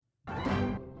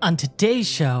On today's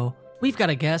show, we've got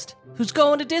a guest who's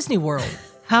going to Disney World.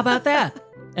 How about that?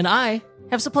 And I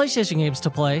have some PlayStation games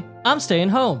to play. I'm staying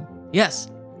home.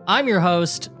 Yes, I'm your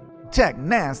host. Tech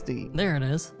Nasty. There it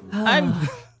is.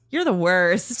 You're the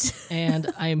worst.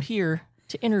 And I am here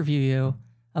to interview you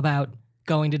about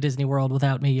going to Disney World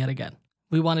without me yet again.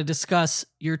 We want to discuss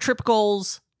your trip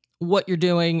goals, what you're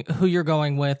doing, who you're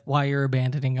going with, why you're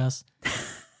abandoning us.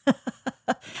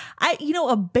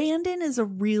 Abandon is a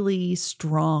really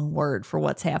strong word for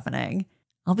what's happening.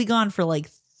 I'll be gone for like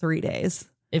 3 days.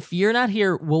 If you're not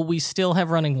here, will we still have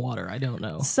running water? I don't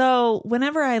know. So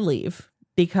whenever I leave,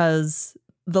 because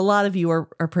a lot of you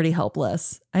are pretty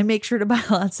helpless, I make sure to buy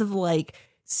lots of like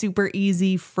super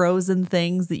easy frozen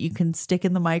things that you can stick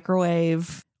in the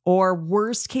microwave. Or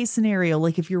worst case scenario,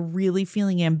 like if you're really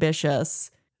feeling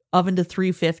ambitious, oven to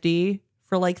 350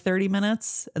 for like 30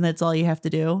 minutes, and that's all you have to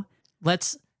do.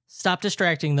 Let's stop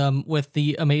distracting them with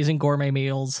the amazing gourmet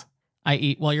meals I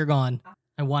eat while you're gone.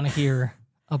 I want to hear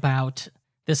about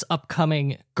this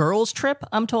upcoming girls' trip,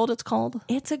 I'm told it's called.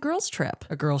 It's a girls' trip.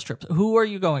 A girls' trip. Who are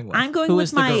you going with? I'm going Who with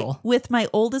is the girl? with my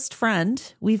oldest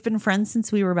friend. We've been friends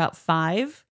since we were about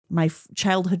 5. My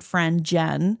childhood friend,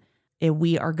 Jen. And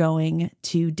we are going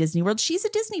to Disney World. She's a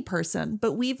Disney person,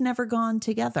 but we've never gone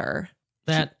together.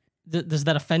 Does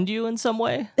that offend you in some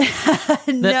way?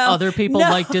 No, That other people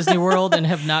like Disney World and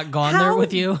have not gone there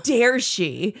with you? How dare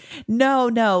she?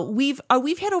 No. We've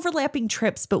had overlapping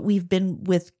trips, but we've been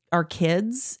with our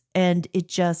kids, and it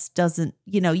just doesn't.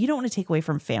 You don't want to take away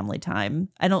from family time.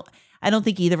 I don't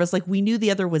think either of us, like, we knew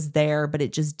the other was there, but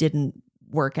it just didn't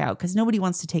work out because nobody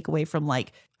wants to take away from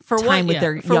like time with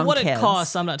their young kids. For what it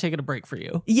costs, I'm not taking a break for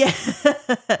you. Yeah.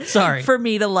 Sorry. For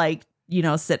me to like,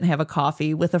 sit and have a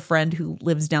coffee with a friend who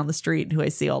lives down the street and who I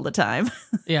see all the time.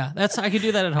 Yeah, I could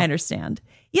do that at home. I understand.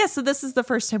 Yeah, so this is the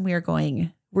first time we're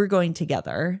going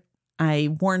together.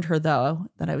 I warned her though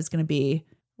that I was going to be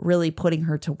really putting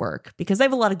her to work because I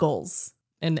have a lot of goals.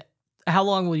 And how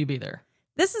long will you be there?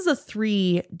 This is a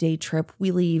 3-day trip.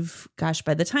 We leave,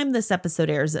 by the time this episode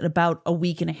airs, in about a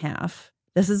week and a half.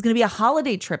 This is going to be a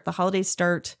holiday trip. The holidays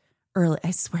start early.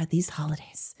 I swear, these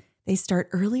holidays, they start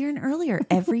earlier and earlier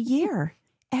every year.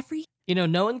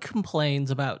 No one complains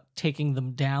about taking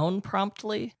them down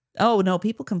promptly. Oh, no,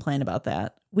 people complain about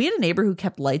that. We had a neighbor who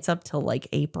kept lights up till like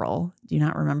April. Do you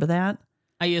not remember that?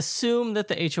 I assume that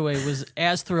the HOA was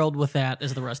as thrilled with that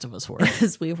as the rest of us were.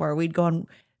 As we were. We'd go on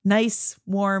nice,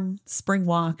 warm spring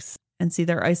walks and see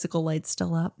their icicle lights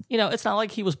still up. It's not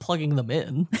like he was plugging them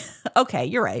in. Okay,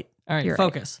 you're right. All right, you're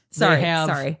focus. Right.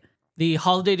 Sorry. The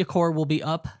holiday decor will be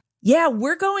up. Yeah,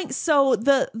 we're going. So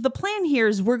the plan here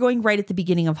is we're going right at the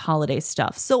beginning of holiday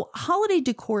stuff. So holiday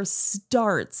decor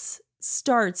starts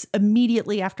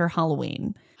immediately after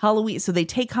Halloween. So they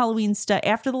take Halloween stuff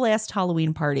after the last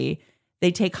Halloween party.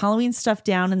 They take Halloween stuff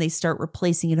down and they start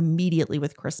replacing it immediately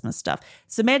with Christmas stuff.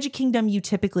 So Magic Kingdom, you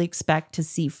typically expect to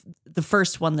see the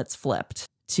first one that's flipped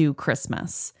to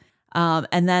Christmas.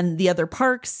 And then the other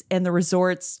parks and the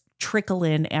resorts trickle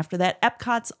in after that.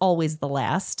 Epcot's always the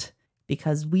last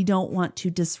because we don't want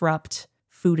to disrupt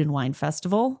Food and Wine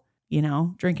Festival,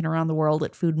 drinking around the world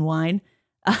at Food and Wine.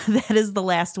 That is the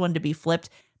last one to be flipped,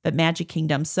 but Magic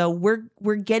Kingdom. So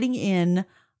we're getting in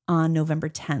on November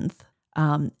 10th.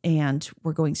 And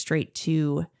we're going straight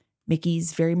to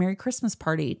Mickey's Very Merry Christmas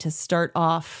Party to start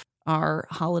off our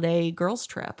holiday girls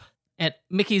trip. At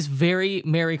Mickey's Very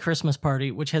Merry Christmas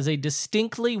Party, which has a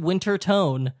distinctly winter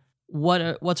tone,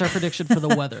 what's our prediction for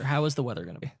the weather? How is the weather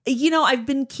going to be? I've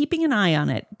been keeping an eye on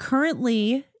it.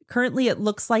 Currently it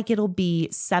looks like it'll be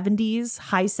 70s,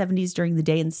 high 70s during the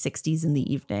day and 60s in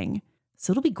the evening.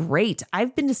 So it'll be great.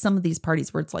 I've been to some of these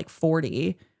parties where it's like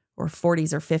 40 or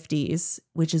 40s or 50s,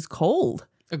 which is cold.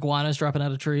 Iguanas dropping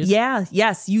out of trees. Yeah.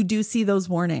 Yes. You do see those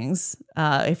warnings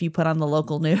if you put on the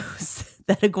local news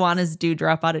that iguanas do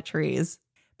drop out of trees.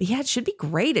 But yeah, it should be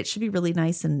great. It should be really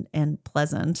nice and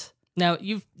pleasant. Now,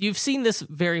 you've seen this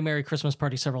Very Merry Christmas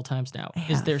Party several times now.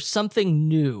 Is there something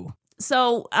new?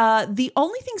 So the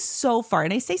only thing so far,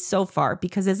 and I say so far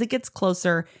because as it gets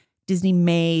closer, Disney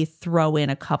may throw in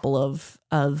a couple of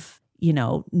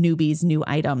newbies, new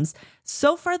items.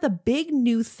 So far, the big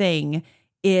new thing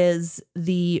is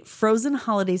the Frozen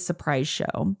Holiday Surprise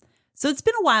Show. So it's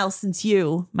been a while since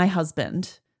you, my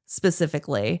husband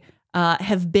specifically,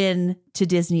 have been to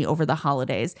Disney over the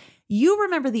holidays. You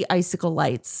remember the icicle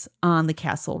lights on the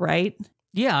castle, right?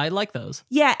 Yeah, I like those.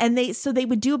 Yeah, and they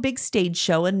would do a big stage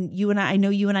show, and I know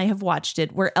you and I have watched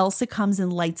it, where Elsa comes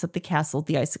and lights up the castle with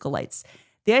the icicle lights.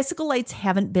 The icicle lights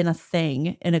haven't been a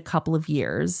thing in a couple of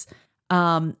years.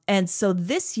 And so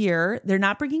this year, they're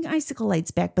not bringing icicle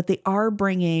lights back, but they are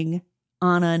bringing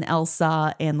Anna and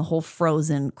Elsa and the whole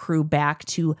Frozen crew back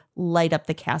to light up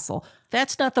the castle.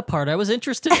 That's not the part I was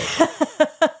interested in.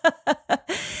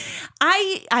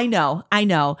 I know.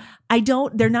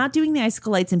 They're not doing the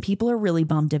icicle lights and people are really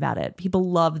bummed about it. People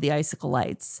love the icicle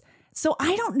lights. So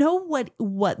I don't know what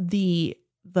the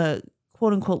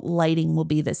quote unquote lighting will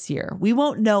be this year. We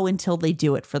won't know until they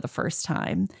do it for the first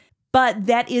time. But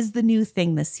that is the new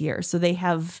thing this year. So they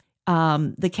have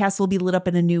the castle will be lit up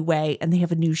in a new way and they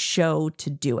have a new show to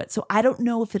do it. So I don't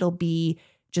know if it'll be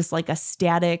just like a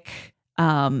static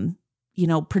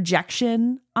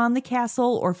projection on the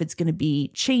castle or if it's going to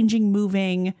be changing,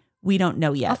 moving. We don't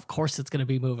know yet. Of course it's going to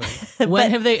be moving.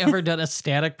 When have they ever done a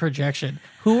static projection?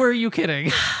 Who are you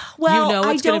kidding? Well,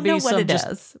 it's going to be what it just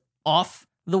is. Off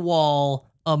the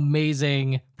wall,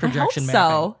 amazing projection I hope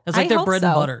mapping. so. It's like their bread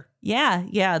and butter.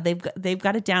 Yeah. They've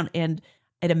got it down. And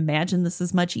I'd imagine this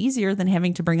is much easier than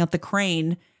having to bring out the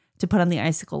crane to put on the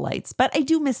icicle lights. But I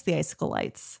do miss the icicle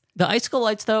lights. The icicle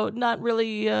lights, though, not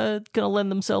really going to lend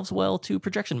themselves well to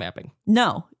projection mapping.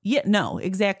 No,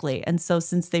 exactly. And so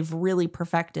since they've really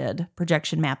perfected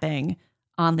projection mapping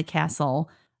on the castle,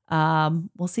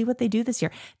 we'll see what they do this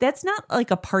year. That's not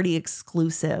like a party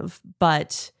exclusive,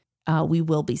 but we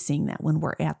will be seeing that when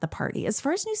we're at the party. As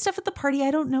far as new stuff at the party,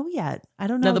 I don't know yet. I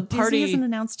don't know. Now, the party Disney hasn't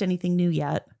announced anything new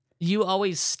yet. You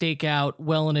always stake out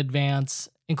well in advance,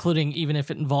 including even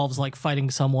if it involves like fighting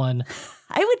someone.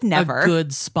 I would never. A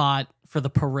good spot for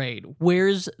the parade.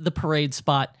 Where's the parade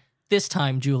spot this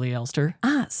time, Julie Elster?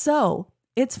 So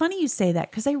it's funny you say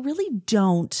that because I really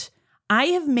don't. I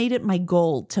have made it my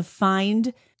goal to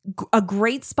find a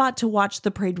great spot to watch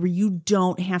the parade where you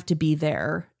don't have to be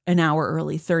there an hour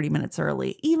early, 30 minutes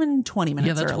early, even 20 minutes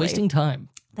early. Yeah, that's wasting time.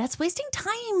 That's wasting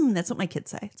time. That's what my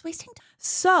kids say. It's wasting time.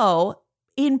 So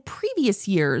in previous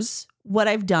years, what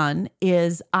I've done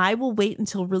is I will wait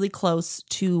until really close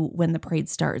to when the parade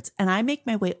starts. And I make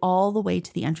my way all the way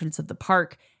to the entrance of the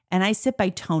park. And I sit by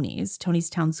Tony's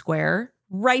Town Square,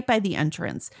 right by the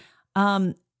entrance.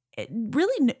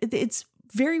 It's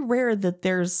very rare that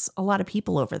there's a lot of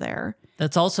people over there.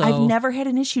 That's also... I've never had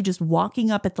an issue just walking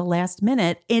up at the last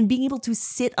minute and being able to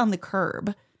sit on the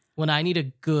curb. When I need a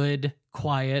good,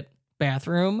 quiet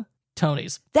bathroom,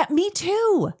 Tony's. Me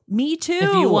too.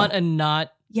 If you want a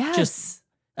not... Yes.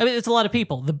 It's a lot of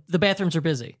people. The bathrooms are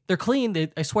busy. They're clean.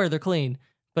 I swear they're clean.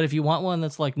 But if you want one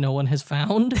that's like no one has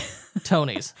found,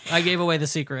 Tony's. I gave away the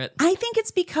secret. I think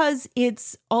it's because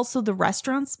it's also the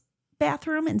restaurant's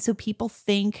bathroom. And so people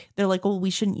think, they're like, well, we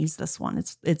shouldn't use this one.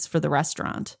 It's for the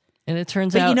restaurant. And it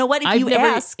turns out, you know what? If I've you never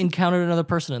ask, encountered another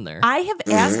person in there. I have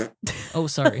asked. Oh,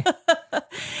 sorry.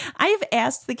 I have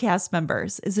asked the cast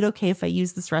members, is it okay if I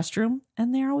use this restroom?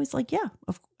 And they're always like, yeah,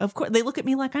 of course. They look at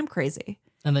me like I'm crazy.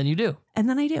 And then you do. And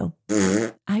then I do.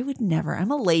 I would never.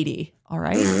 I'm a lady. All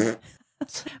right.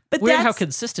 But weird how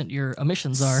consistent your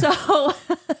omissions are.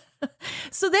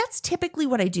 So that's typically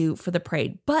what I do for the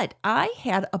parade. But I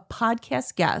had a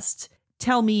podcast guest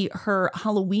tell me her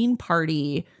Halloween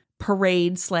party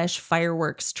parade /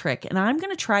 fireworks trick. And I'm going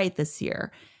to try it this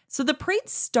year. So the parade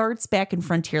starts back in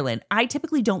Frontierland. I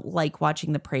typically don't like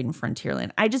watching the parade in Frontierland.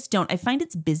 I just don't. I find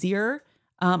it's busier.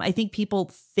 I think people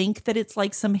think that it's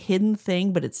like some hidden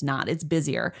thing, but it's not. It's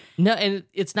busier. No, and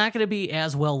it's not going to be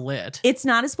as well lit. It's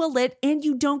not as well lit, and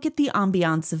you don't get the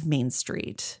ambiance of Main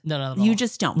Street. No, not at all. You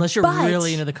just don't. Unless you're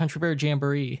really into the Country Bear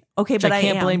Jamboree. Okay, but I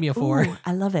can't blame you for. Ooh,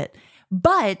 I love it.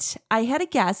 But I had a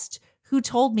guest who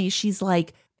told me, she's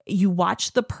like, you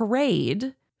watch the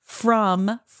parade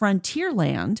from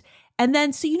Frontierland. And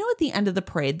then, so at the end of the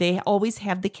parade, they always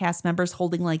have the cast members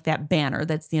holding like that banner.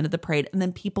 That's the end of the parade. And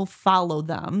then people follow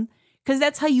them because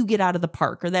that's how you get out of the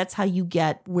park, or that's how you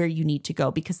get where you need to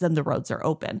go, because then the roads are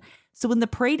open. So when the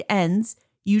parade ends,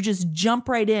 you just jump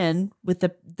right in with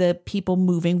the people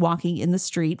moving, walking in the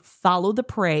street, follow the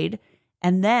parade.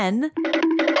 And then,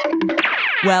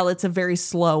 well, it's a very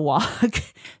slow walk.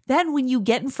 Then when you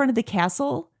get in front of the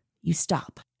castle, you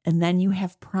stop. And then you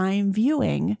have prime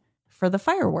viewing for the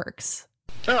fireworks.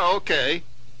 Oh, okay.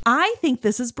 I think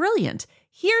this is brilliant.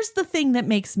 Here's the thing that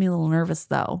makes me a little nervous,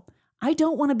 though. I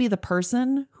don't want to be the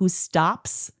person who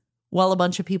stops while a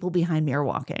bunch of people behind me are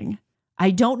walking.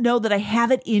 I don't know that I have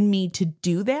it in me to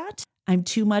do that. I'm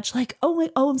too much like,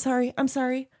 I'm sorry.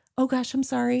 Oh gosh, I'm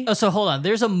sorry. Oh, so hold on.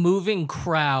 There's a moving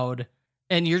crowd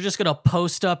and you're just going to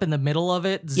post up in the middle of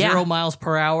it, 0 miles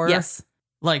per hour? Yes.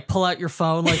 Like, pull out your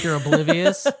phone like you're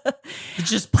oblivious.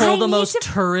 Just pull the most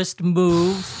tourist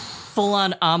move. Full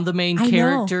on, I'm the main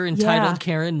character, entitled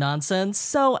Karen nonsense.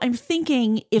 So I'm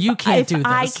thinking if you can't do this.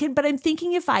 I can, but I'm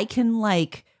thinking if I can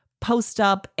like post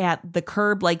up at the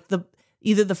curb, like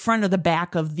either the front or the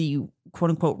back of the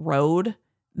quote unquote road,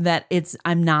 that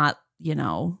I'm not,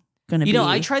 gonna be.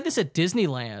 I tried this at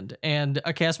Disneyland and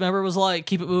a cast member was like,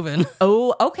 keep it moving.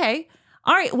 Oh, okay.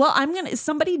 All right. Well,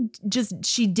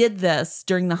 she did this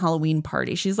during the Halloween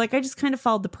party. She's like, I just kind of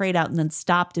followed the parade out and then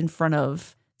stopped in front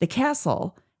of the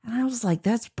castle. And I was like,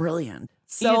 that's brilliant.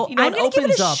 So I'm going to give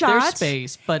it a shot. Their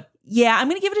space, but yeah, I'm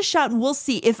going to give it a shot and we'll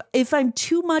see if I'm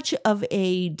too much of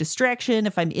a distraction,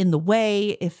 if I'm in the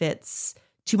way, if it's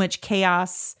too much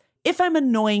chaos, if I'm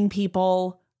annoying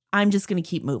people, I'm just going to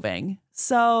keep moving.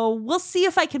 So we'll see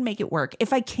if I can make it work.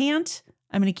 If I can't,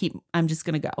 I'm just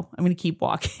going to go. I'm going to keep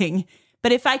walking.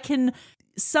 But if I can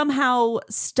somehow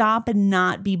stop and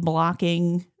not be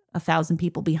blocking 1,000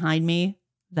 people behind me,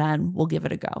 then we'll give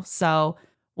it a go. So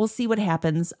we'll see what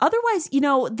happens. Otherwise,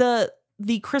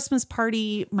 the Christmas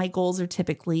party, my goals are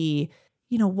typically,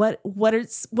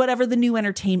 whatever the new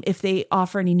entertainment, if they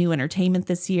offer any new entertainment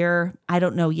this year. I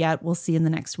don't know yet. We'll see in the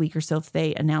next week or so if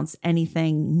they announce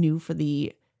anything new for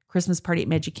the Christmas party at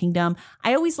Magic Kingdom.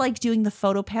 I always like doing the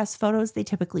PhotoPass photos. They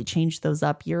typically change those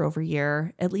up year over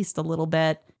year, at least a little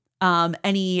bit.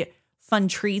 Any fun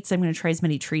treats, I'm going to try as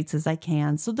many treats as I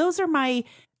can. So those are my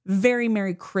very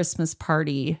Merry Christmas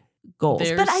party goals.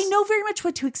 But I know very much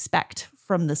what to expect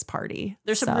from this party.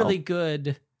 There's some really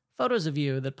good photos of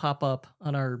you that pop up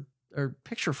on our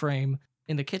picture frame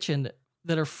in the kitchen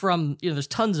that are from, there's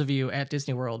tons of you at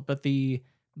Disney World, but the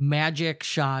Magic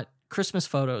Shot Christmas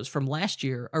photos from last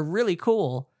year are really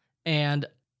cool. And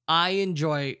I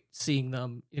enjoy seeing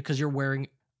them because you're wearing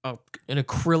an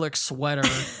acrylic sweater,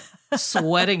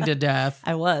 sweating to death.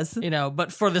 I was.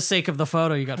 But for the sake of the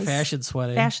photo, you got fashion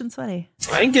sweaty. Fashion sweaty.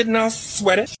 I ain't getting all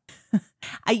sweaty.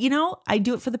 I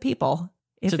do it for the people.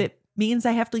 If it means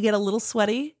I have to get a little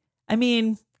sweaty,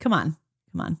 come on.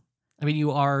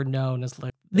 You are known as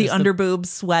like the underboob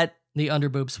sweat. The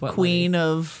underboob sweat queen lady.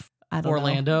 of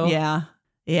Orlando. Yeah.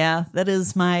 That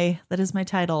is my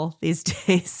title these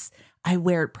days. I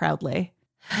wear it proudly.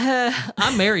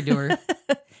 I'm married to her.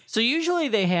 So usually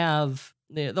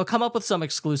they'll come up with some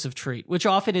exclusive treat, which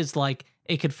often is like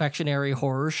a confectionery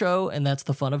horror show, and that's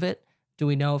the fun of it. Do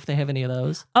we know if they have any of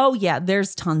those? Oh yeah,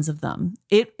 there's tons of them.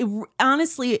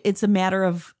 Honestly, it's a matter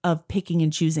of picking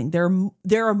and choosing.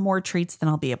 There are more treats than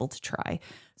I'll be able to try.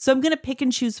 So I'm going to pick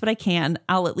and choose what I can.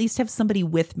 I'll at least have somebody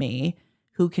with me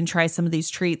who can try some of these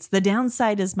treats. The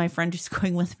downside is my friend who's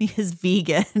going with me is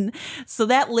vegan. So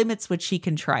that limits what she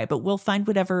can try, but we'll find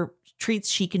whatever treats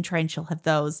she can try and she'll have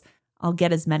those. I'll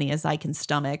get as many as I can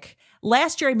stomach.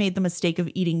 Last year, I made the mistake of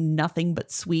eating nothing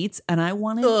but sweets and I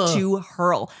wanted to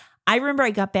hurl. I remember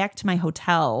I got back to my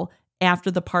hotel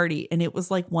after the party and it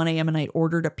was like 1 a.m. and I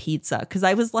ordered a pizza because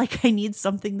I was like, I need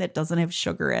something that doesn't have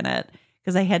sugar in it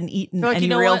because I hadn't eaten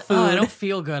any real food. I don't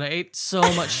feel good. I ate so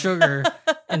much sugar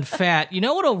and fat. You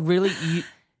know what'll really eat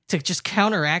to just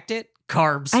counteract it?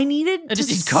 Carbs. I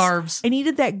just eat carbs. I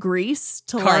needed that grease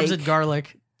to carbs and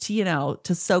garlic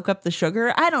to soak up the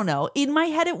sugar. I don't know. In my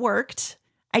head, it worked.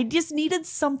 I just needed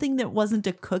something that wasn't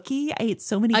a cookie. I ate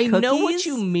so many cookies. I know what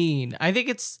you mean. I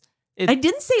think I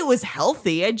didn't say it was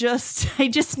healthy. I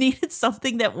just needed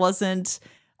something that wasn't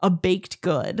a baked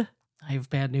good. I have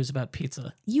bad news about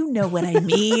pizza. You know what I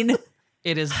mean.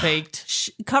 It is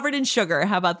baked. Covered in sugar.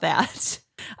 How about that?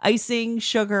 Icing,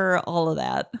 sugar, all of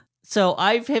that. So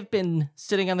I have been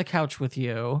sitting on the couch with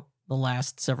you the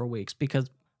last several weeks because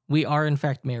we are in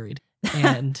fact married.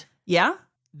 And yeah,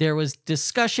 there was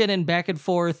discussion and back and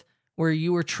forth where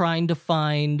you were trying to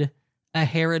find a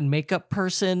hair and makeup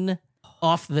person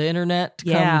off the internet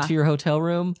to come to your hotel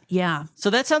room. Yeah.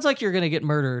 So that sounds like you're going to get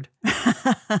murdered.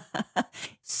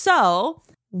 So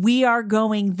we are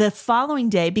going the following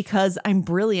day because I'm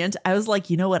brilliant. I was like,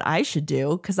 you know what I should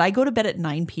do? Because I go to bed at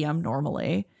 9 p.m.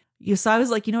 normally. So I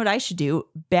was like, you know what I should do?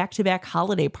 Back-to-back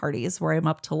holiday parties where I'm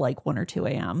up till like 1 or 2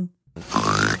 a.m.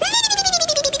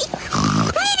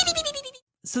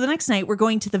 So the next night we're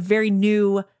going to the very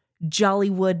new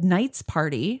Jollywood Nights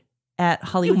party at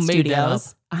Hollywood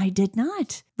Studios. I did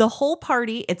not. The whole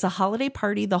party, it's a holiday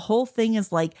party. The whole thing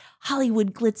is like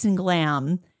Hollywood glitz and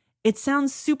glam. It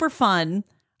sounds super fun.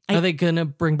 Are they going to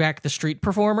bring back the street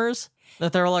performers?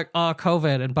 That they're like,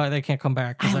 COVID, and they can't come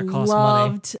back because that costs money. I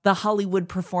loved the Hollywood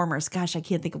performers. Gosh, I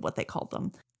can't think of what they called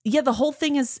them. Yeah, the whole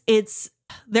thing is,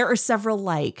 there are several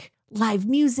like live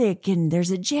music and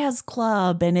there's a jazz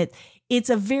club and it has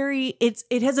a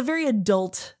very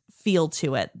adult feel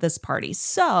to it, this party.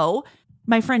 So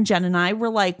my friend Jen and I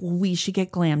were like, we should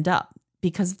get glammed up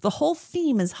because the whole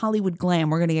theme is Hollywood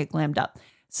glam. We're going to get glammed up.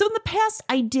 So in the past,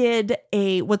 I did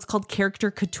what's called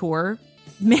character couture.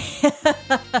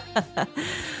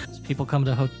 People come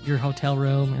to your hotel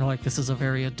room. You're like, this is a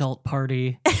very adult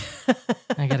party.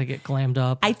 I got to get glammed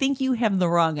up. I think you have the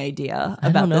wrong idea I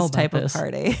about don't know this about type this. of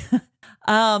party.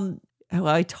 Well,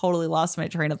 I totally lost my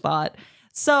train of thought.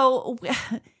 So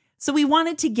we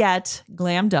wanted to get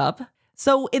glammed up.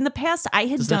 So in the past, I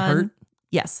had Does that done. hurt?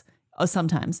 Yes. Oh,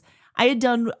 sometimes I had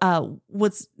done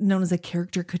what's known as a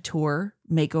caricature couture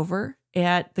makeover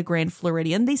at the Grand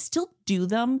Floridian. They still do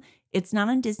them. It's not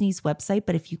on Disney's website,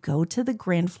 but if you go to the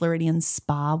Grand Floridian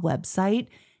Spa website,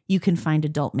 you can find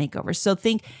adult makeovers. So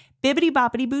think Bibbidi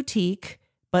Boppity Boutique,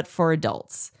 but for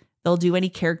adults. They'll do any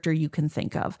character you can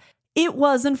think of. It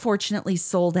was unfortunately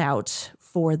sold out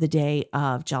for the day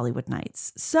of Jollywood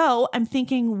Nights. So I'm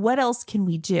thinking, what else can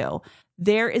we do?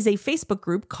 There is a Facebook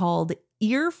group called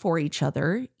Ear for Each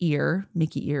Other. Ear,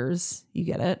 Mickey ears. You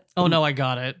get it? Oh, no, I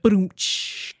got it.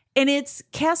 Ba-doom-tsh. And it's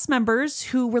cast members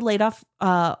who were laid off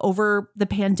over the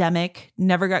pandemic,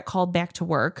 never got called back to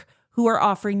work, who are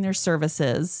offering their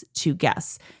services to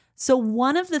guests. So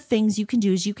one of the things you can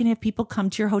do is you can have people come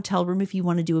to your hotel room if you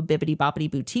want to do a Bibbidi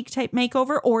Boppity Boutique type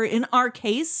makeover, or in our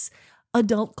case,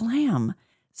 adult glam.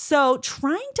 So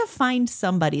trying to find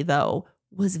somebody, though,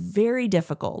 was very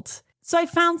difficult. So I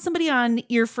found somebody on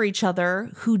Ear for Each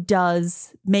Other who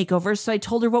does makeovers. So I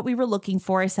told her what we were looking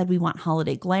for. I said, we want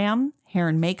holiday glam, hair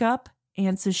and makeup.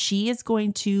 And so she is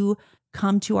going to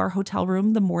come to our hotel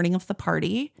room the morning of the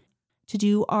party to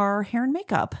do our hair and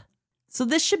makeup. So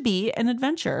this should be an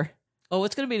adventure. Oh,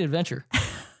 it's going to be an adventure.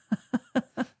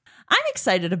 I'm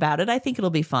excited about it. I think it'll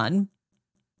be fun.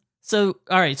 So,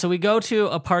 all right. So we go to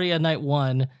a party on night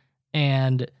one,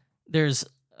 and there's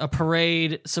a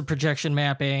parade, some projection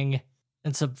mapping,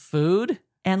 and some food,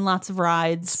 And lots of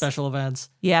rides. special events.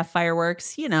 Yeah,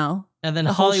 fireworks, you know. And then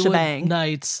The whole Hollywood shebang.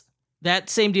 Nights, that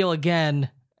same deal again,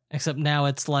 except now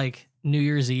it's like New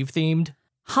Year's Eve themed.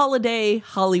 Holiday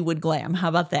Hollywood glam. How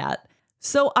about that?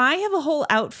 So I have a whole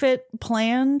outfit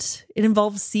planned. It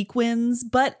involves sequins,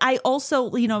 but I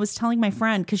also, I was telling my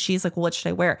friend, because she's like, well, what should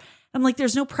I wear? I'm like,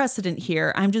 there's no precedent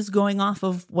here. I'm just going off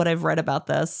of what I've read about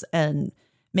this and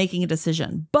making a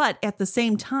decision. But at the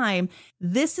same time,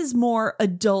 this is more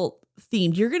adult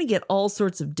themed. You're going to get all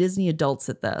sorts of Disney adults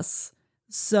at this.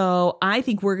 So I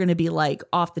think we're going to be like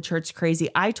off the charts crazy.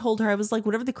 I told her, I was like,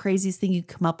 whatever the craziest thing you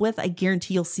come up with, I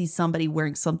guarantee you'll see somebody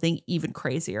wearing something even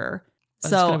crazier. But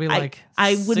So it's going to be like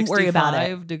I wouldn't worry about it.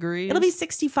 65 degrees. It'll be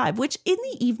 65, which in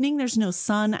the evening, there's no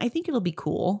sun. I think it'll be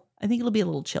cool. I think it'll be a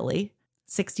little chilly.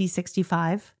 60,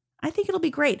 65. I think it'll be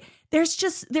great. There's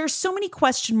so many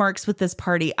question marks with this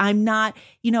party. I'm not,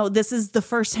 this is the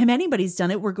first time anybody's done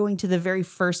it. We're going to the very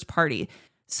first party.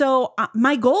 So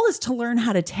my goal is to learn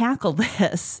how to tackle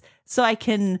this so I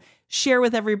can share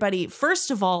with everybody. First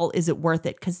of all, is it worth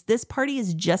it? Because this party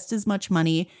is just as much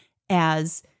money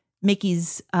as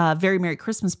Mickey's Very Merry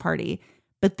Christmas party.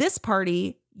 But this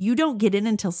party, you don't get in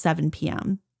until 7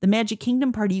 p.m. The Magic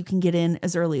Kingdom party, you can get in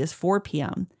as early as 4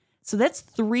 p.m. So that's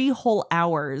 3 whole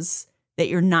hours that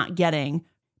you're not getting,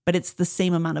 but it's the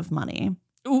same amount of money.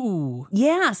 Ooh.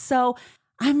 Yeah. So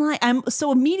I'm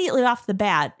so immediately off the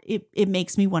bat, it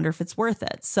makes me wonder if it's worth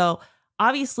it. So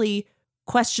obviously,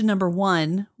 question number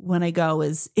 1 when I go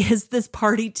is this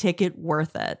party ticket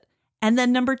worth it? And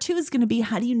then number 2 is going to be,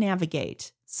 how do you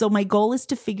navigate? So my goal is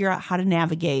to figure out how to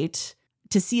navigate,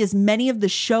 to see as many of the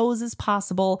shows as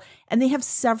possible. And they have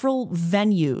several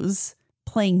venues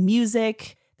playing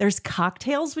music. There's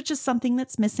cocktails, which is something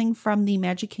that's missing from the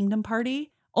Magic Kingdom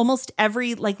party. Almost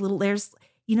every there's,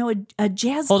 a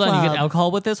jazz Hold club. on, you get alcohol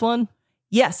with this one?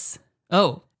 Yes.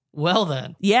 Oh, well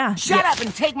then. Yeah. Shut up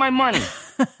and take my money.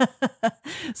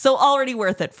 So already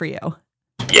worth it for you.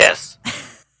 Yes.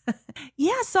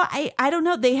 Yeah, so I don't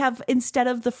know. They have, instead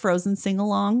of the Frozen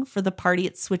sing-along for the party,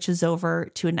 it switches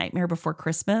over to a Nightmare Before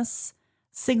Christmas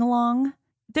sing-along.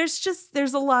 There's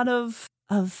a lot of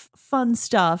fun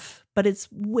stuff, but it's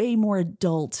way more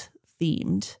adult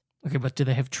themed. Okay, but do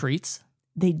they have treats?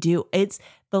 They do. It's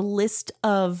the list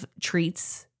of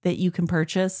treats that you can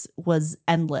purchase was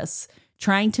endless.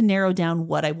 Trying to narrow down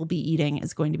what I will be eating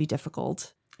is going to be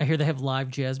difficult. I hear they have live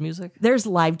jazz music. There's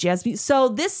live jazz music. So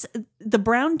the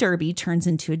Brown Derby turns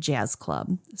into a jazz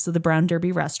club. So the Brown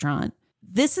Derby restaurant.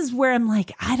 This is where I'm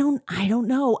like, I don't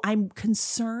know. I'm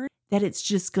concerned that it's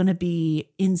just going to be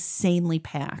insanely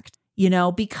packed,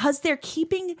 because they're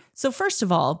keeping. So first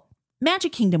of all,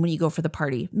 Magic Kingdom, when you go for the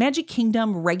party, Magic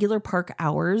Kingdom regular park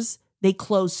hours, they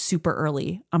close super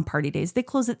early on party days. They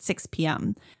close at 6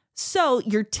 p.m. So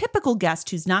your typical guest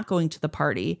who's not going to the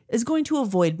party is going to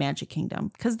avoid Magic Kingdom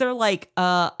because they're like,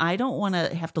 I don't want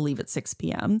to have to leave at 6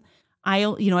 p.m. I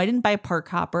didn't buy a park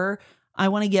hopper. I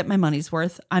want to get my money's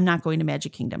worth. I'm not going to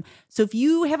Magic Kingdom. So if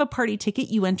you have a party ticket,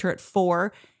 you enter at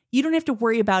 4. You don't have to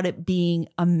worry about it being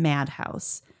a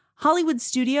madhouse. Hollywood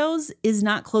Studios is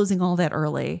not closing all that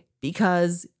early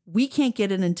because we can't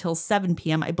get in until 7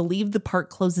 p.m. I believe the park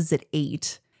closes at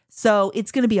 8. So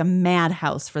it's going to be a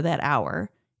madhouse for that hour.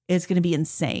 It's going to be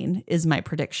insane, is my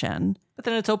prediction. But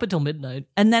then it's open till midnight.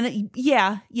 And then,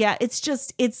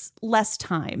 it's less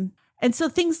time. And so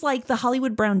things like the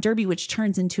Hollywood Brown Derby, which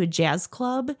turns into a jazz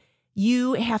club,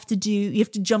 you have to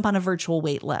jump on a virtual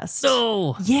wait list.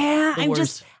 Oh, yeah.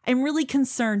 worst. I'm really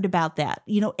concerned about that.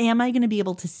 Am I going to be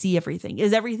able to see everything?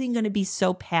 Is everything going to be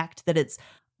so packed that it's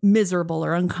miserable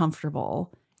or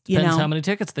uncomfortable? Depends how many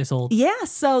tickets they sold. Yeah.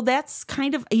 So that's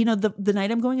kind of, the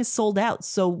night I'm going is sold out.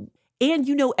 So, and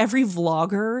every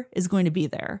vlogger is going to be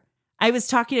there. I was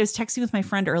texting with my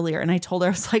friend earlier and I told her,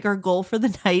 I was like, our goal for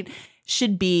the night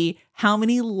should be how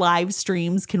many live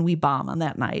streams can we bomb on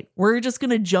that night? We're just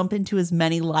going to jump into as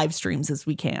many live streams as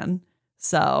we can.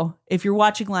 So if you're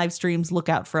watching live streams, look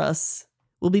out for us.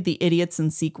 We'll be the idiots in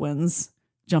sequins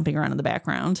jumping around in the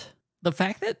background. The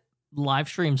fact that live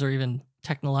streams are even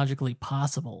technologically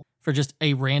possible for just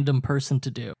a random person to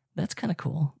do, that's kind of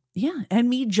cool. Yeah. And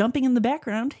me jumping in the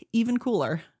background, even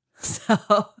cooler.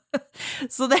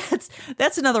 So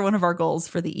that's another one of our goals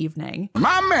for the evening.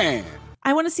 My man.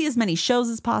 I want to see as many shows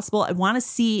as possible. I want to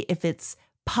see if it's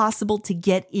possible to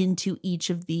get into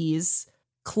each of these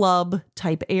club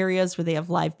type areas where they have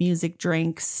live music,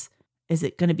 drinks. Is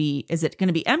it going to be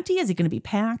empty? Is it going to be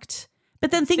packed?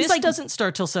 But then things this doesn't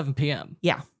start till 7 p.m.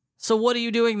 Yeah. So what are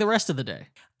you doing the rest of the day?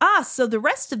 So the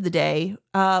rest of the day,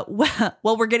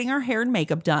 we're getting our hair and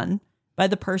makeup done by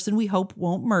the person we hope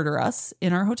won't murder us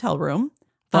in our hotel room.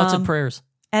 Thoughts and prayers.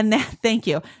 And thank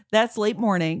you. That's late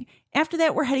morning. After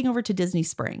that, we're heading over to Disney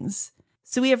Springs.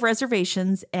 So we have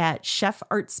reservations at Chef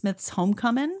Art Smith's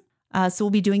Homecoming. So we'll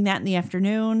be doing that in the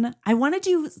afternoon. I want to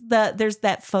do there's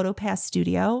that PhotoPass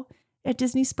studio at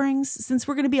Disney Springs, since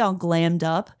we're going to be all glammed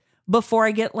up before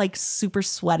I get like super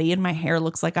sweaty and my hair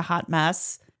looks like a hot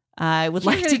mess. I would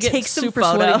like to take some super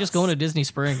photos. sweaty just going to Disney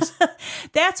Springs.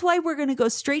 That's why we're going to go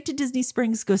straight to Disney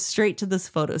Springs, go straight to this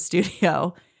photo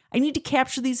studio. I need to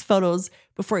capture these photos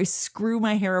before I screw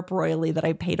my hair up royally that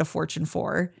I paid a fortune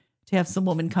for to have some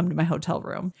woman come to my hotel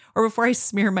room, or before I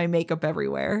smear my makeup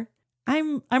everywhere.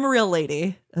 I'm a real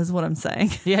lady, is what I'm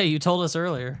saying. Yeah, you told us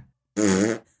earlier.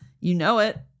 You know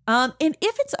it. And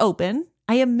if it's open,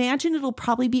 I imagine it'll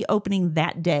probably be opening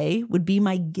that day, would be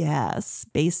my guess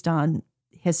based on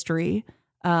history.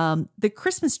 The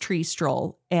Christmas tree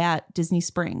stroll at Disney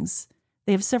Springs.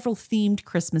 They have several themed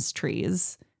Christmas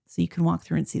trees, so you can walk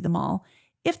through and see them all.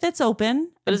 If that's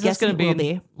open, but is this going to be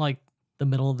in, like the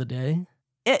middle of the day?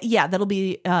 Yeah, that'll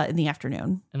be in the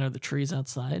afternoon. And are the trees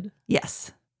outside?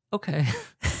 Yes. Okay.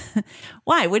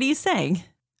 Why? What are you saying?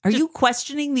 Are you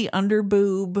questioning the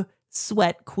underboob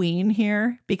sweat queen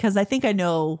here? Because I think I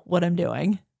know what I'm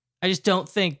doing. I just don't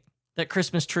think that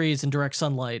Christmas trees in direct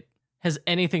sunlight has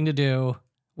anything to do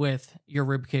with your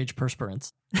ribcage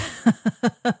perspirance.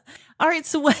 All right.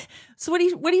 So what are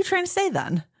you trying to say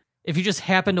then? If you just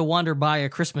happen to wander by a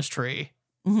Christmas tree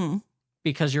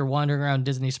because you're wandering around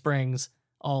Disney Springs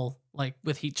all like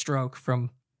with heat stroke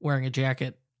from wearing a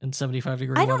jacket in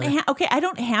 75-degree weather. I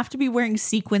don't have to be wearing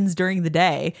sequins during the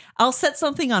day. I'll set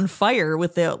something on fire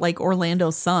with the like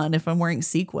Orlando sun if I'm wearing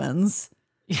sequins.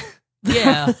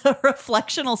 Yeah. The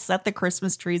reflection will set the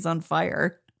Christmas trees on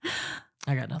fire.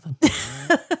 I got nothing.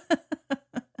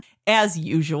 As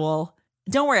usual.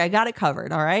 Don't worry, I got it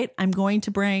covered, all right? I'm going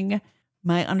to bring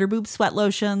my underboob sweat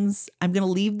lotions. I'm going to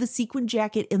leave the sequin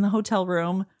jacket in the hotel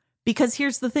room because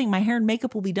here's the thing, my hair and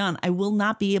makeup will be done. I will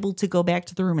not be able to go back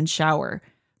to the room and shower.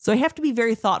 So I have to be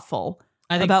very thoughtful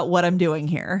about what I'm doing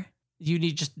here. You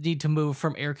just need to move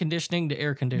from air conditioning to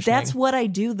air conditioning. That's what I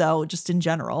do though, just in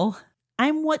general.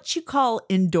 I'm what you call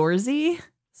indoorsy.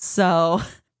 So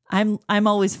I'm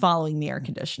always following the air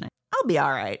conditioning. I'll be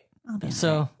all right.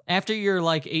 So after your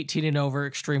like 18 and over,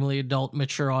 extremely adult,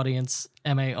 mature audience,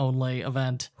 MA only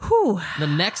event, the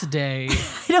next day,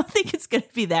 I don't think it's going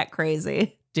to be that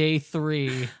crazy. Day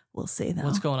 3. We'll see though.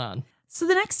 What's going on? So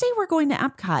the next day we're going to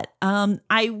Epcot.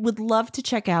 I would love to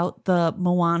check out the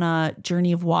Moana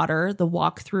Journey of Water, the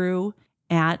walkthrough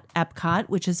at Epcot,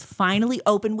 which is finally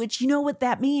open, which you know what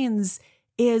that means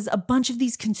is a bunch of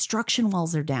these construction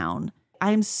walls are down.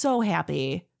 I'm so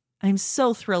happy. I'm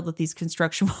so thrilled that these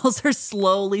construction walls are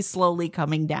slowly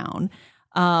coming down.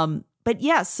 But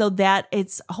yeah, so that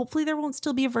it's hopefully there won't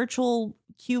still be a virtual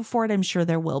queue for it. I'm sure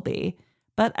there will be,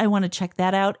 but I want to check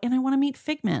that out and I want to meet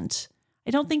Figment.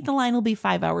 I don't think the line will be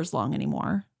 5 hours long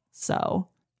anymore. So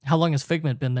how long has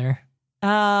Figment been there?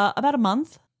 About a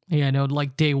month. Yeah, I know,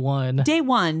 like day 1. Day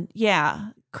 1. Yeah.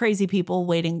 Crazy people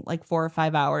waiting like 4 or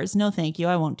 5 hours. No, thank you.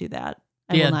 I won't do that.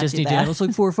 I will not Disney do that. Channel's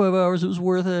like 4 or 5 hours. It was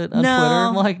worth it on No. Twitter.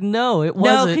 I'm like, no, it No,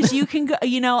 wasn't. because you can go,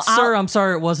 Sir, I'm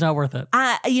sorry, it was not worth it.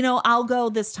 I'll go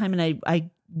this time and I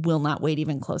will not wait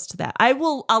even close to that.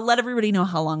 I'll let everybody know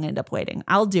how long I end up waiting.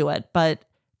 I'll do it. But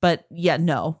yeah,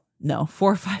 no,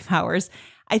 4 or 5 hours.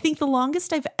 I think the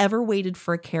longest I've ever waited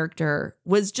for a character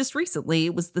was just recently.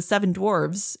 It was the Seven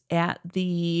Dwarves at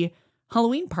the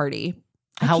Halloween party.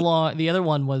 How long? The other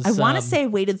one was. I want to say I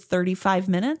waited 35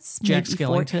 minutes. Jack maybe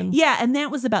 40. Skellington? Yeah, and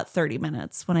that was about 30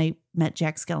 minutes when I met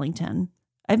Jack Skellington.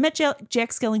 I've met Jack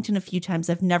Skellington a few times.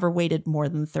 I've never waited more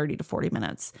than 30 to 40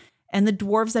 minutes. And the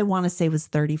dwarves, I want to say, was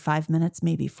 35 minutes,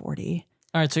 maybe 40.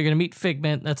 All right, so you're going to meet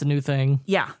Figment. That's a new thing.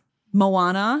 Yeah.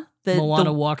 Moana.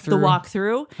 Moana walkthrough. The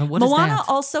walkthrough. And what is Moana that?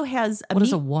 also has What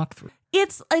is a walkthrough?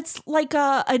 It's like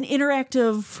an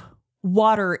interactive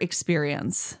water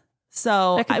experience.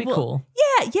 So That could be cool.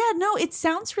 Yeah, no, it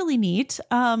sounds really neat.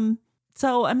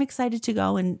 So I'm excited to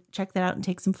go and check that out and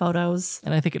take some photos.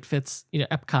 And I think it fits,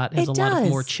 Epcot has It a lot of does.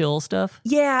 more chill stuff.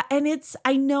 Yeah, and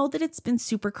I know that it's been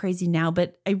super crazy now,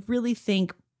 but I really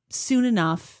think soon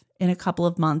enough, in a couple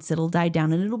of months, it'll die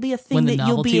down and it'll be a thing When the that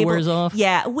you'll novelty be able. wears off?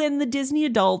 Yeah, when the Disney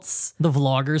adults. The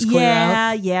vloggers clear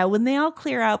out. Yeah, when they all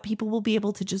clear out, people will be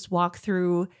able to just walk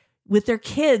through with their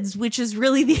kids, which is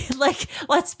really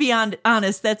let's be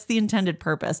honest, that's the intended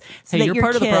purpose. So Hey, that you're your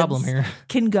part of the kids problem here.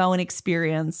 can go and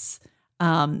experience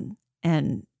and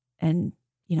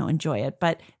enjoy it.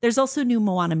 But there's also new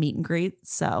Moana meet and greet.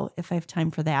 So if I have time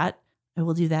for that, I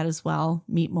will do that as well.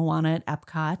 Meet Moana at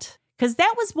Epcot. Because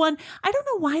that was one, I don't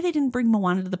know why they didn't bring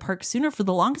Moana to the park sooner. For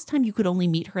the longest time, you could only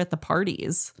meet her at the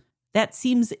parties. That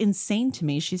seems insane to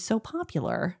me. She's so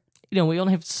popular. We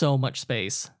only have so much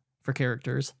space for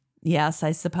characters. Yes,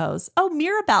 I suppose. Oh,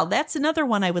 Mirabelle. That's another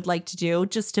one I would like to do.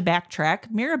 Just to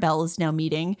backtrack, Mirabelle is now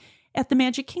meeting at the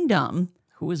Magic Kingdom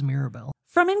Who is Mirabelle?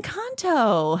 from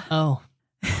Encanto. Oh,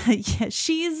 Yeah,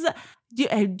 she's.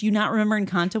 Do you not remember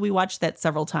Encanto? We watched that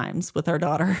several times with our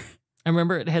daughter. I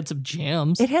remember it had some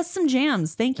jams. It has some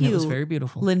jams. Thank and you. it was very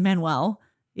beautiful. Lin-Manuel.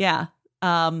 Yeah.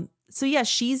 So yeah,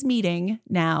 she's meeting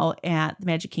now at the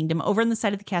Magic Kingdom over on the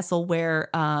side of the castle where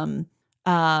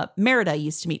Merida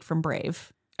used to meet from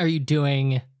Brave. Are you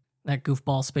doing that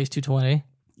goofball Space 220?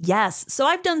 Yes. So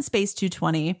I've done Space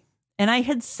 220 and I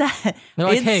had said, They're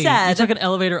like, I hey, you had took an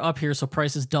elevator up here, so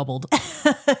prices doubled.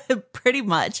 pretty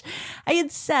much. I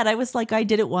had said, I was like, I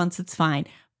did it once. It's fine.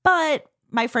 But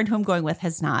my friend who I'm going with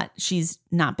has not. She's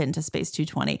not been to Space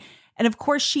 220. And of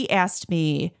course, she asked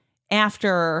me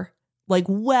after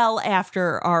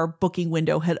our booking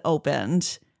window had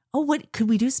opened, oh, what could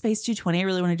we do Space 220? I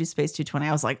really want to do Space 220.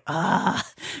 I was like,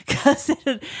 because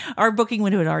our booking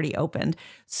window had already opened.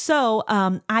 So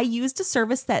I used a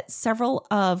service that several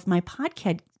of my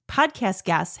podcast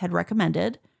guests had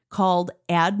recommended called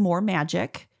Add More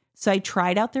Magic. So I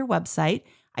tried out their website.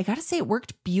 I got to say, it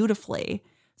worked beautifully.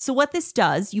 So what this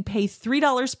does, you pay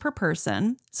 $3 per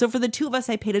person. So for the two of us,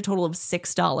 I paid a total of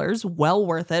 $6. Well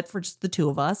worth it for just the two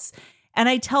of us. And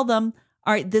I tell them,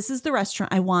 all right, this is the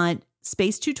restaurant I want.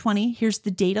 Space 220. Here's the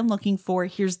date I'm looking for.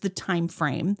 Here's the time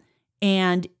frame.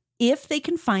 And if they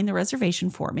can find the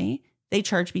reservation for me, they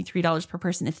charge me $3 per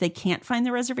person. If they can't find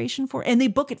the reservation and they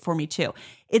book it for me too.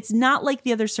 It's not like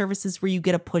the other services where you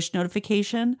get a push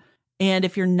notification. And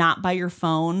if you're not by your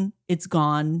phone, it's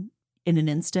gone in an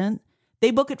instant. They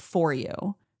book it for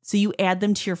you. So you add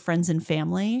them to your friends and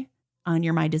family on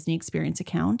your My Disney Experience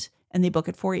account and they book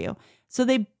it for you. So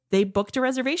they booked a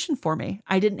reservation for me.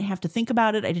 I didn't have to think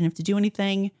about it. I didn't have to do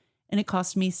anything. And it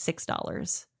cost me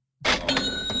 $6.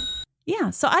 Yeah.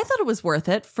 So I thought it was worth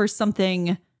it for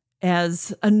something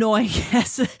as annoying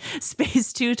as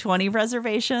Space 220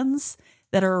 reservations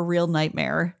that are a real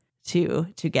nightmare to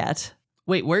get.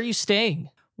 Wait, where are you staying?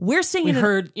 We're staying We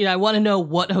heard, I want to know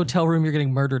what hotel room you're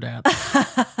getting murdered at.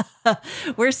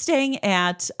 We're staying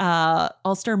at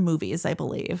All-Star Movies, I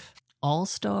believe.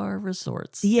 All-Star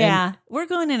Resorts. Yeah, And we're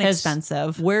going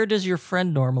inexpensive. where does your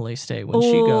friend normally stay when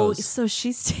she goes? So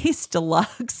she stays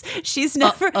deluxe. She's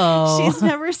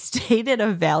never stayed at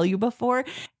a value before.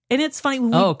 And it's funny.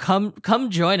 Come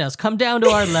join us. Come down to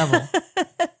our level.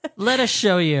 Let us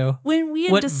show you When we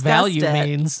had what discussed value it,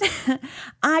 means.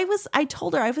 I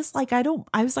told her, I was like, I don't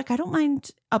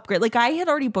mind upgrade. Like I had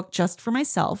already booked just for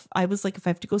myself. I was like, if I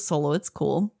have to go solo, it's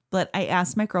cool. But I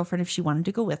asked my girlfriend if she wanted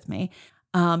to go with me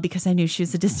because I knew she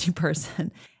was a Disney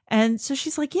person. And so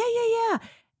she's like, yeah.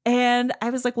 And I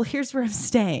was like, well, here's where I'm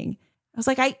staying. I was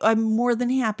like, I'm more than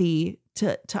happy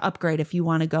to upgrade if you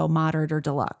want to go moderate or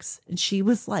deluxe. And she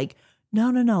was like,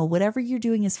 no, whatever you're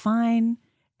doing is fine.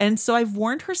 And so I've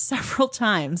warned her several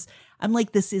times. I'm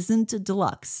like, this isn't a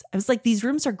deluxe. I was like, these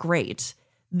rooms are great.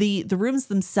 The rooms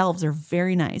themselves are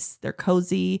very nice. They're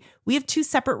cozy. We have 2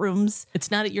 separate rooms.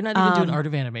 You're not even doing art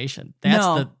of animation. That's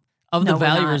no. the of No, the we're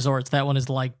Value not. resorts. That one is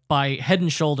like by head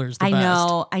and shoulders the I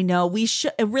best. know. We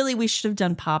should have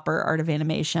done Popper Art of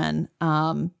Animation.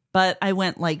 But I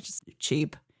went like just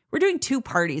cheap. We're doing 2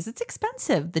 parties. It's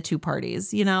expensive, the 2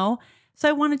 parties, you know? So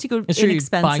I wanted to go It's sure you're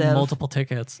inexpensive. buying multiple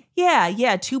tickets.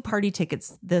 Yeah, 2 party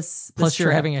tickets this Plus, you're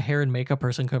trip. having a hair and makeup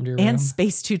person come to your room. And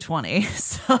Space 220.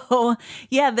 So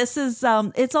yeah, this is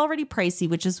it's already pricey,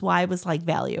 which is why I was like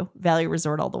Value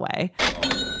Resort all the way.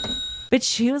 But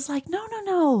she was like,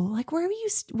 no. Like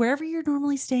wherever you're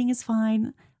normally staying is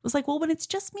fine. I was like, well, when it's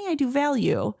just me, I do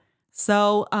Value.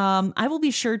 So I will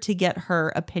be sure to get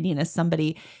her opinion as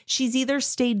somebody. She's either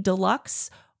stayed deluxe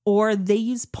or they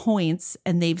use points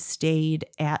and they've stayed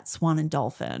at Swan and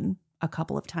Dolphin a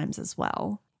couple of times as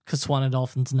well. Because Swan and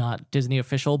Dolphin's not Disney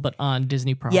official, but on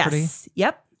Disney property. Yes.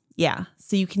 Yep. Yeah.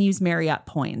 So you can use Marriott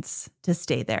points to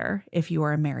stay there if you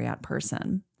are a Marriott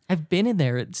person. I've been in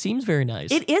there. It seems very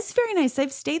nice. It is very nice.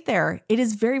 I've stayed there. It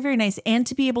is very, very nice. And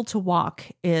to be able to walk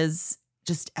is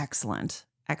just excellent.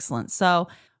 Excellent. So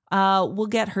we'll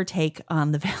get her take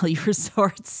on the Value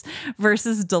resorts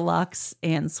versus Deluxe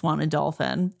and Swan and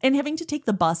Dolphin and having to take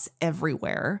the bus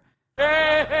everywhere.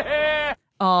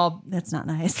 Oh, that's not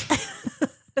nice.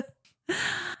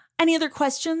 Any other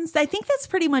questions? I think that's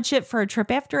pretty much it for our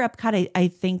trip after Epcot. I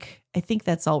think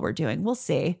that's all we're doing. We'll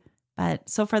see. But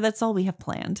so far, that's all we have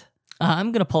planned.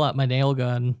 I'm going to pull out my nail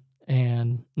gun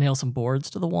and nail some boards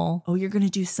to the wall. Oh, you're going to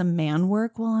do some man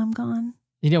work while I'm gone?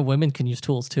 You know, women can use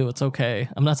tools too. It's okay.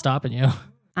 I'm not stopping you.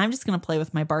 I'm just going to play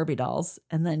with my Barbie dolls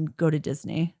and then go to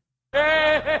Disney.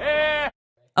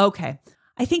 Okay.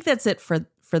 I think that's it for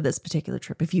this particular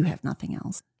trip, if you have nothing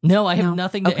else. No, I have No?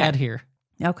 nothing to Okay. add here.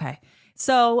 Okay.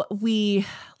 So we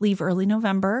leave early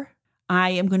November.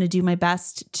 I am going to do my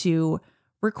best to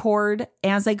record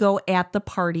as I go at the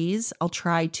parties. I'll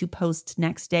try to post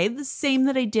next day, the same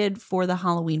that I did for the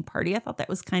Halloween party. I thought that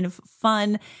was kind of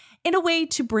fun in a way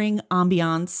to bring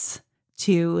ambiance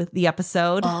to the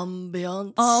episode.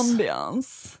 Ambiance.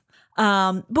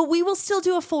 But we will still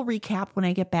do a full recap when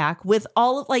I get back with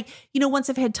all of once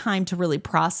I've had time to really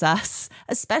process,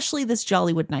 especially this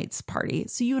Jollywood Nights party.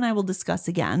 So you and I will discuss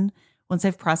again once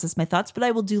I've processed my thoughts, but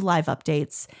I will do live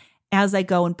updates as I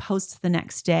go and post the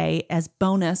next day as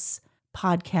bonus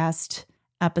podcast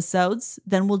episodes.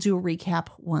 Then we'll do a recap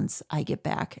once I get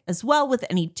back as well with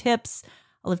any tips.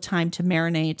 I'll have time to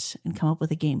marinate and come up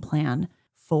with a game plan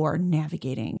for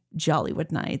navigating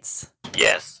Jollywood Nights.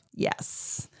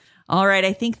 Yes. All right.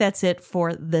 I think that's it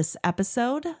for this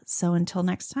episode. So until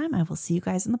next time, I will see you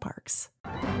guys in the parks.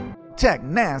 Tech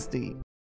Nasty.